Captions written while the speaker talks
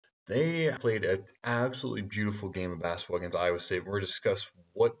They played an absolutely beautiful game of basketball against Iowa State. We're going to discuss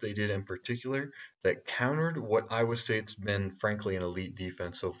what they did in particular that countered what Iowa State's been, frankly, an elite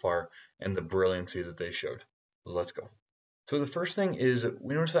defense so far and the brilliancy that they showed. Let's go. So the first thing is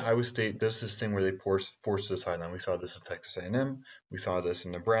we notice that Iowa State does this thing where they force the sideline. We saw this at Texas A&M. We saw this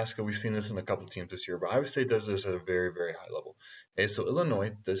in Nebraska. We've seen this in a couple teams this year, but Iowa State does this at a very, very high level. Okay, so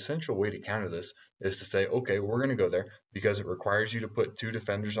Illinois, the essential way to counter this is to say, okay, we're going to go there because it requires you to put 2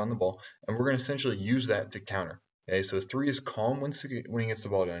 defenders on the ball, and we're going to essentially use that to counter. Okay, so 3 is calm when he gets the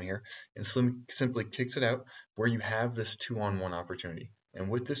ball down here and simply kicks it out where you have this 2-on-1 opportunity. And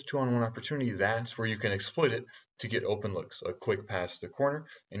with this 2-on-1 opportunity, that's where you can exploit it to get open looks, a quick pass to the corner,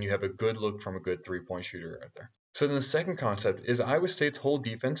 and you have a good look from a good 3-point shooter right there. So then the second concept is Iowa State's whole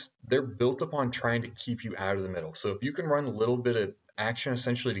defense, they're built upon trying to keep you out of the middle. So if you can run a little bit of action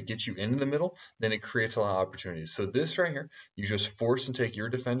essentially to get you into the middle, then it creates a lot of opportunities. So this right here, you just force and take your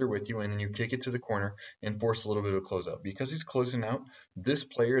defender with you, and then you kick it to the corner and force a little bit of a closeout. Because he's closing out, this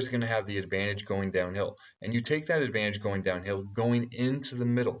player is going to have the advantage going downhill. And you take that advantage going downhill, going into the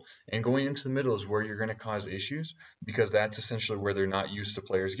middle. And going into the middle is where you're going to cause issues, because that's essentially where they're not used to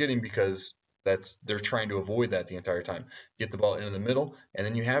players getting, because they're trying to avoid that the entire time. Get the ball into the middle, and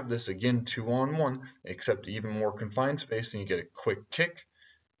then you have this again 2-on-1, except even more confined space, and you get a quick kick,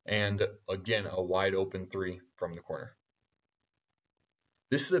 and again a wide open 3 from the corner.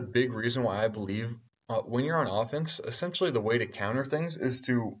 This is a big reason why I believe when you're on offense, essentially the way to counter things is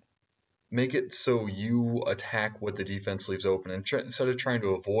to make it so you attack what the defense leaves open, and instead of trying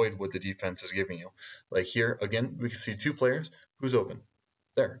to avoid what the defense is giving you. Like here, again, we can see 2 players. Who's open?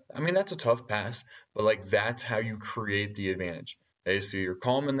 There. I mean, that's a tough pass, but like that's how you create the advantage. Okay, so you're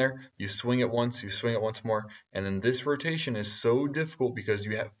calm in there, you swing it once, you swing it once more, and then this rotation is so difficult because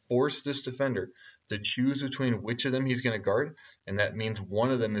you have forced this defender to choose between which of them he's going to guard, and that means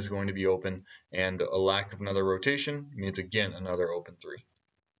one of them is going to be open, and a lack of another rotation means again another open 3.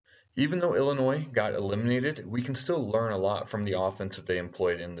 Even though Illinois got eliminated, we can still learn a lot from the offense that they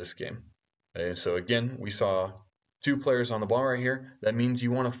employed in this game. Okay, so again, we saw 2 players on the ball right here. That means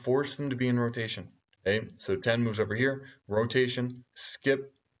you want to force them to be in rotation. Okay, so 10 moves over here, rotation,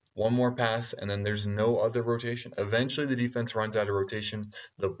 skip, one more pass, and then there's no other rotation. Eventually the defense runs out of rotation.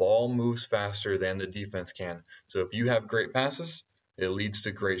 The ball moves faster than the defense can. So if you have great passes, it leads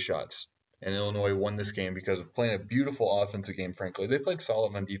to great shots. And Illinois won this game because of playing a beautiful offensive game, frankly. They played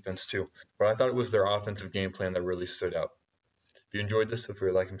solid on defense too, but I thought it was their offensive game plan that really stood out. If you enjoyed this, feel free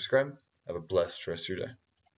to like and subscribe. Have a blessed rest of your day.